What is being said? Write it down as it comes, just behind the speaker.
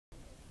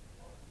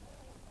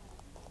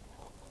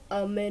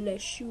I'm in a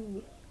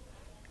shoe.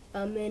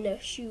 I'm in a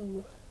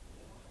shoe.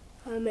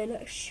 I'm in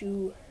a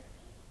shoe.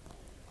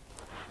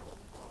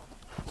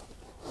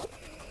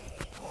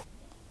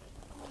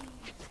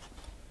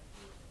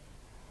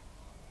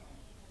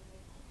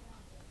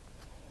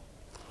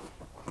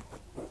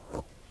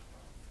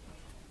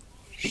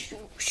 Shoe,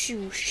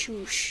 shoe,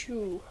 shoe,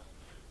 shoe.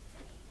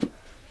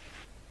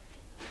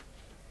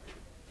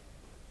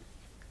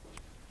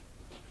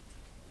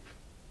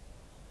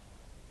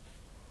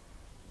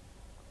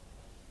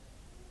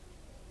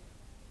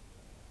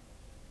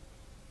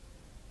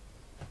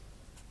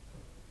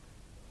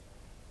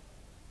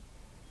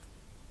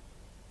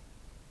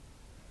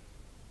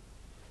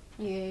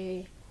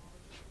 Yay.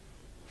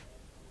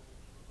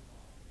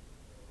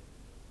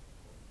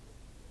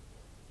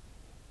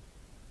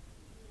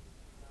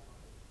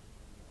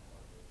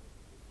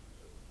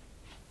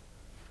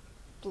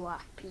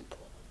 Black people.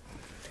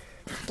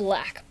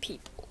 Black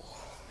people.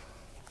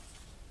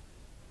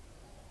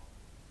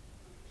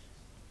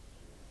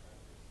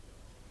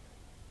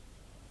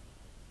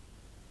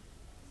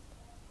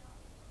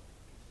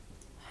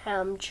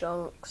 Ham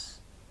chunks.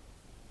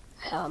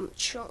 Ham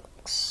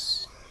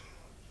chunks.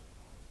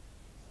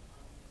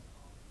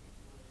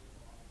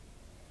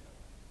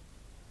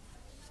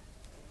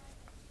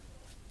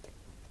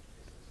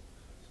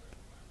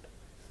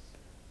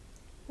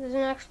 It doesn't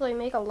actually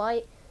make a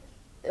light.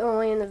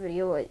 Only in the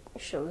video it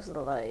shows the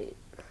light.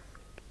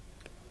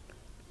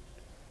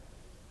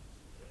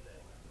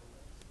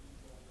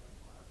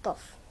 What the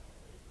f?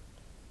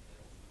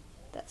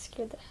 That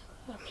scared the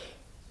hell out of me.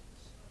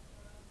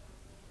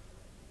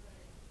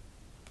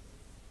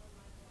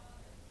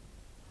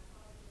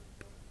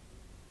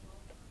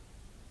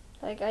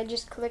 Like, I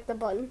just clicked the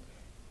button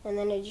and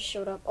then it just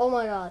showed up. Oh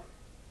my god.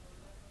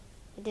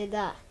 I did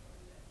that.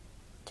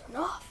 Turn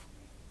off.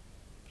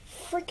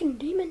 Freaking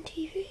demon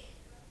TV.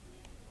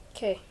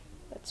 Okay,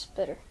 that's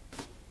better.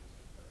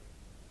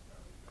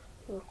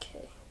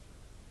 Okay.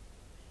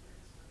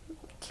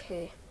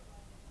 Okay.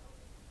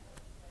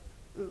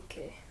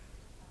 Okay.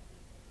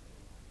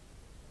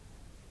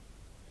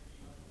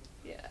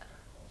 Yeah.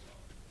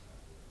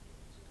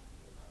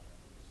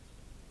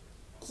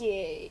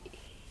 Yay.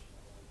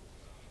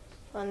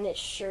 On this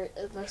shirt,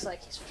 it looks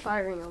like he's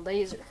firing a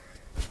laser.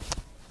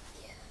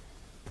 Yeah.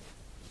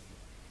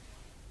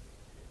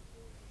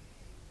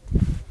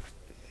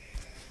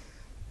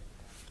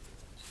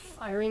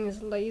 Firing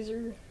his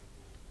laser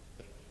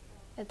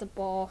at the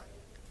ball.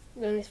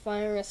 Then he's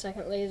firing a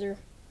second laser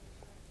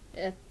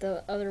at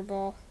the other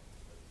ball.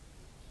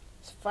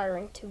 He's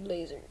firing 2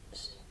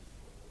 lasers.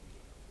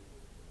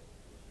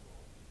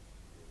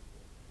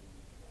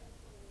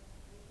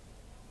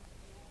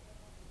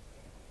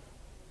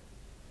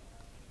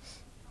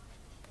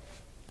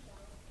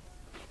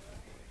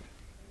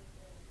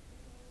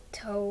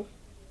 Toe.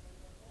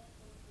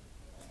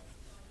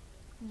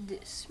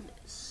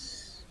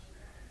 Dismiss.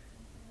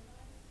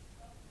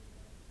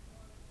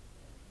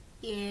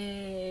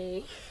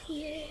 Yay.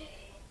 Yay.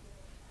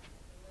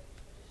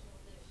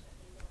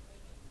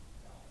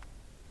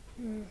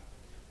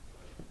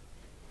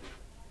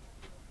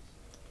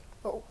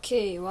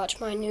 Okay, watch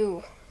my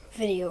new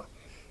video.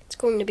 It's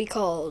going to be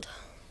called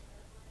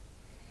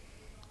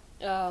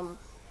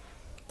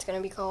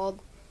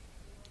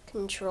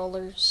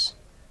controllers.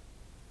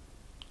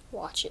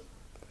 Watch it.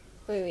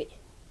 Wait.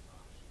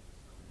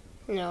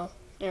 No,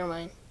 never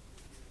mind.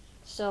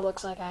 Still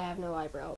looks like I have no eyebrow.